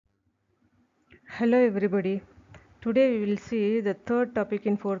Hello everybody. Today we will see the third topic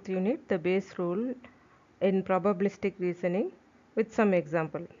in fourth unit, the base rule in probabilistic reasoning with some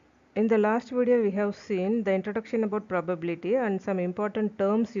example. In the last video we have seen the introduction about probability and some important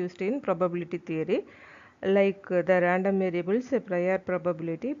terms used in probability theory like the random variables, prior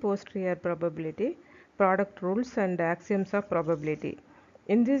probability, posterior probability, product rules and axioms of probability.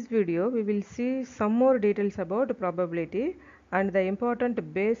 In this video we will see some more details about probability and the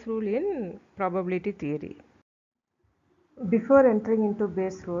important base rule in probability theory. Before entering into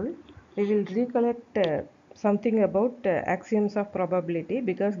base rule, we will recollect something about axioms of probability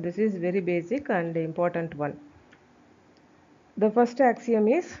because this is very basic and important one. The first axiom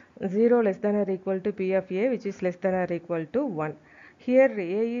is 0 less than or equal to P of A, which is less than or equal to 1. Here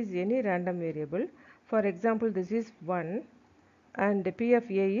A is any random variable. For example, this is 1 and P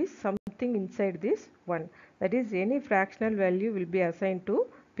of A is something inside this 1. That is, any fractional value will be assigned to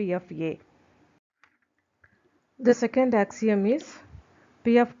P of A. The second axiom is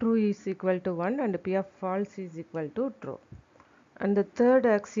P of true is equal to 1 and P of false is equal to true. And the third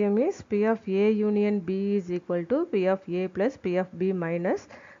axiom is P of A union B is equal to P of A plus P of B minus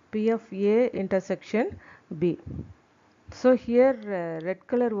P of A intersection B. So here red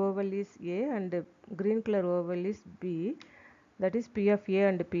color oval is A and green color oval is B, that is P of A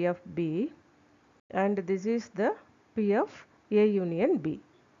and P of B, and this is the P of A union B.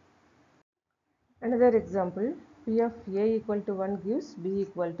 Another example, P of A equal to 1 gives B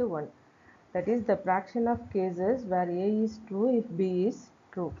equal to 1. That is the fraction of cases where A is true if B is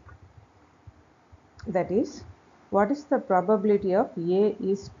true. That is, what is the probability of A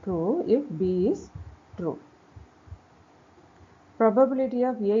is true if B is true? Probability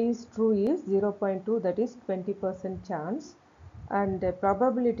of A is true is 0.2, that is 20% chance, and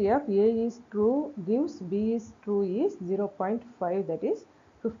probability of A is true gives B is true is 0.5, that is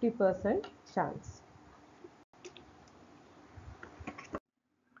 50% chance.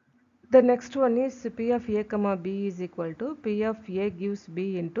 The next one is P of A comma B is equal to P of A gives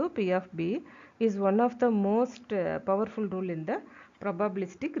B into P of B is one of the most powerful rule in the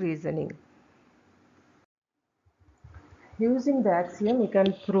probabilistic reasoning. Using the axiom, we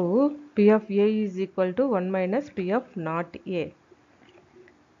can prove P of A is equal to 1 minus P of not A.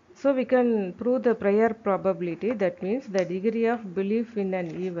 So we can prove the prior probability, that means the degree of belief in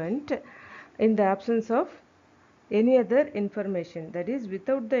an event in the absence of any other information. That is,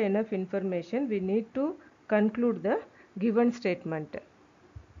 without the enough information, we need to conclude the given statement.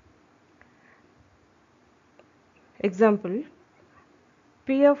 Example,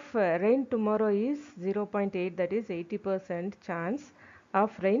 P of rain tomorrow is 0.8, that is 80% chance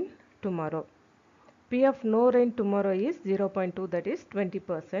of rain tomorrow. P of no rain tomorrow is 0.2, that is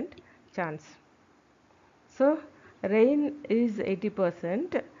 20% chance. So rain is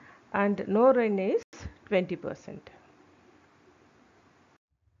 80% and no rain is 20%.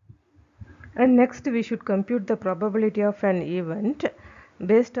 And next we should compute the probability of an event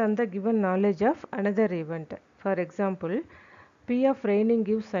based on the given knowledge of another event. For example, P of raining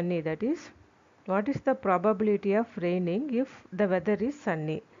gives sunny, that is, what is the probability of raining if the weather is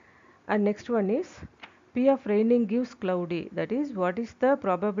sunny? And next one is P of raining gives cloudy, that is, what is the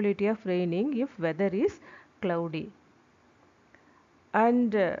probability of raining if weather is cloudy?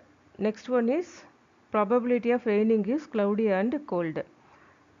 And next one is probability of raining gives cloudy and cold.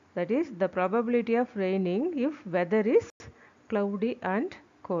 That is the probability of raining if weather is cloudy and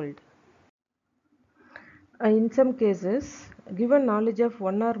cold. In some cases, given knowledge of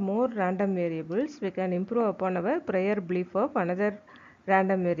one or more random variables, we can improve upon our prior belief of another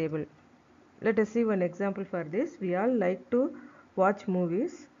random variable. Let us see one example for this. We all like to watch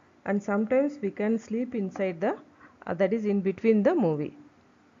movies and sometimes we can sleep inside the, that is in between the movie.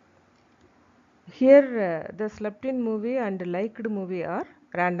 Here the slept in movie and liked movie are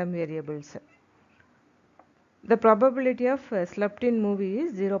random variables. The probability of slept in movie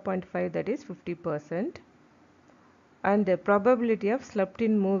is 0.5, that is 50%, and the probability of slept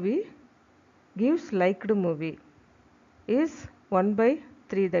in movie gives liked movie is 1 by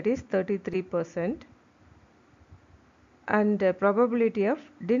 3, that is 33%, and the probability of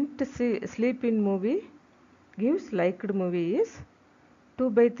didn't sleep in movie gives liked movie is 2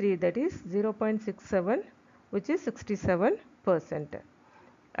 by 3, that is 0.67, which is 67%.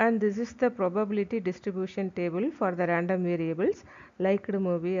 And this is the probability distribution table for the random variables liked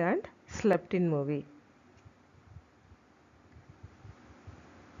movie and slept in movie.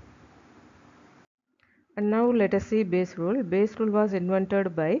 And now let us see base rule. Base rule was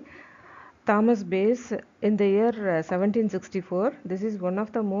invented by Thomas Bayes in the year 1764. This is one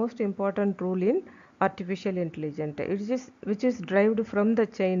of the most important rule in artificial intelligence, which is derived from the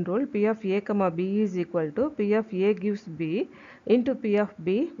chain rule P of A comma B is equal to P of A gives B into P of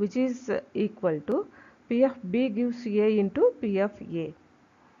B, which is equal to P of B gives A into P of A.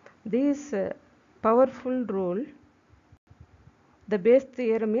 This powerful rule, the Bayes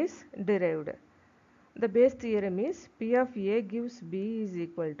theorem, is derived. The Bayes theorem is P of A gives B is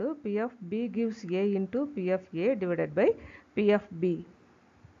equal to P of B gives A into P of A divided by P of B.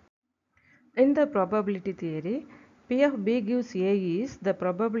 In the probability theory, P of B gives A is the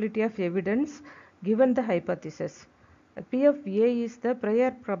probability of evidence given the hypothesis. P of A is the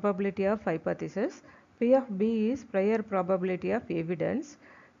prior probability of hypothesis. P of B is prior probability of evidence.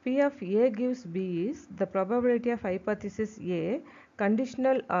 P of A gives B is the probability of hypothesis A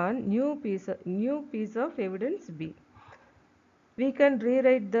conditional on new piece of evidence B. We can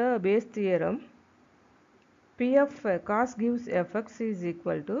rewrite the Bayes theorem. P of cos gives fx is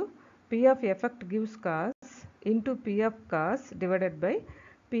equal to P of effect gives cos into P of cos divided by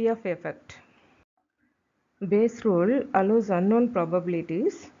P of effect. Bayes rule allows unknown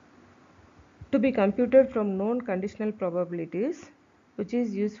probabilities to be computed from known conditional probabilities, which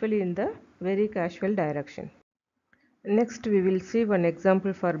is usually in the very casual direction. Next, we will see one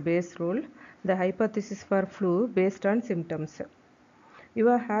example for Bayes rule, the hypothesis for flu based on symptoms. You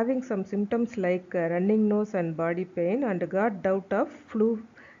are having some symptoms like running nose and body pain and got doubt of flu,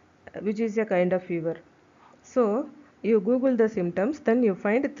 which is a kind of fever. So you Google the symptoms, then you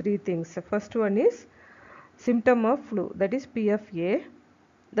find three things. First one is symptom of flu, that is P of A.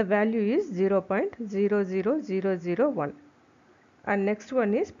 The value is 0.00001. And next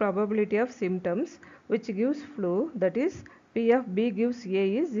one is probability of symptoms, which gives flu, that is P of B gives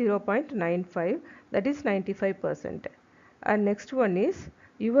A is 0.95, that is 95%. And next one is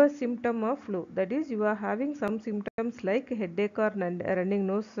your symptom of flu, that is you are having some symptoms like headache or running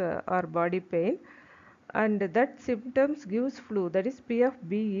nose or body pain, and that symptoms gives flu, that is P of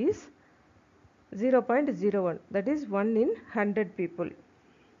B is 0.01, that is 1 in 100 people.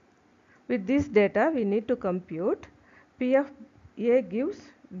 With this data we need to compute P of A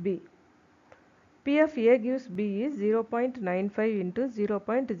gives B. P of A gives B is 0.95 into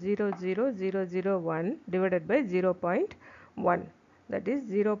 0.00001 divided by 0.1, that is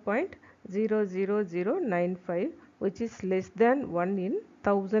 0.00095, which is less than 1 in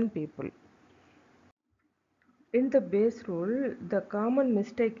 1000 people. In the Bayes rule, the common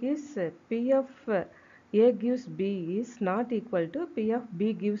mistake is P of A gives B is not equal to P of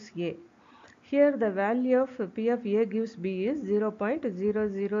B gives A. Here the value of P of A gives B is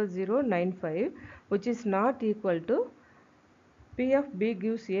 0.00095, which is not equal to P of B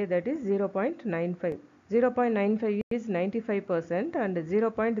gives A, that is 0.95. 0.95 is 95% and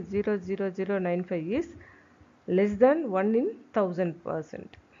 0.00095 is less than 1 in 1000%.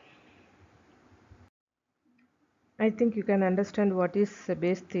 I think you can understand what is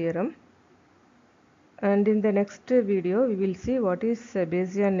Bayes theorem. And in the next video we will see what is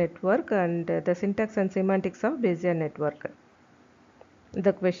Bayesian network and the syntax and semantics of Bayesian network.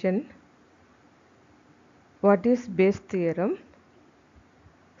 The question, what is Bayes theorem?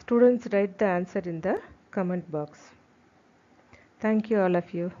 Students write the answer in the comment box. Thank you all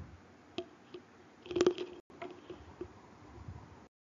of you.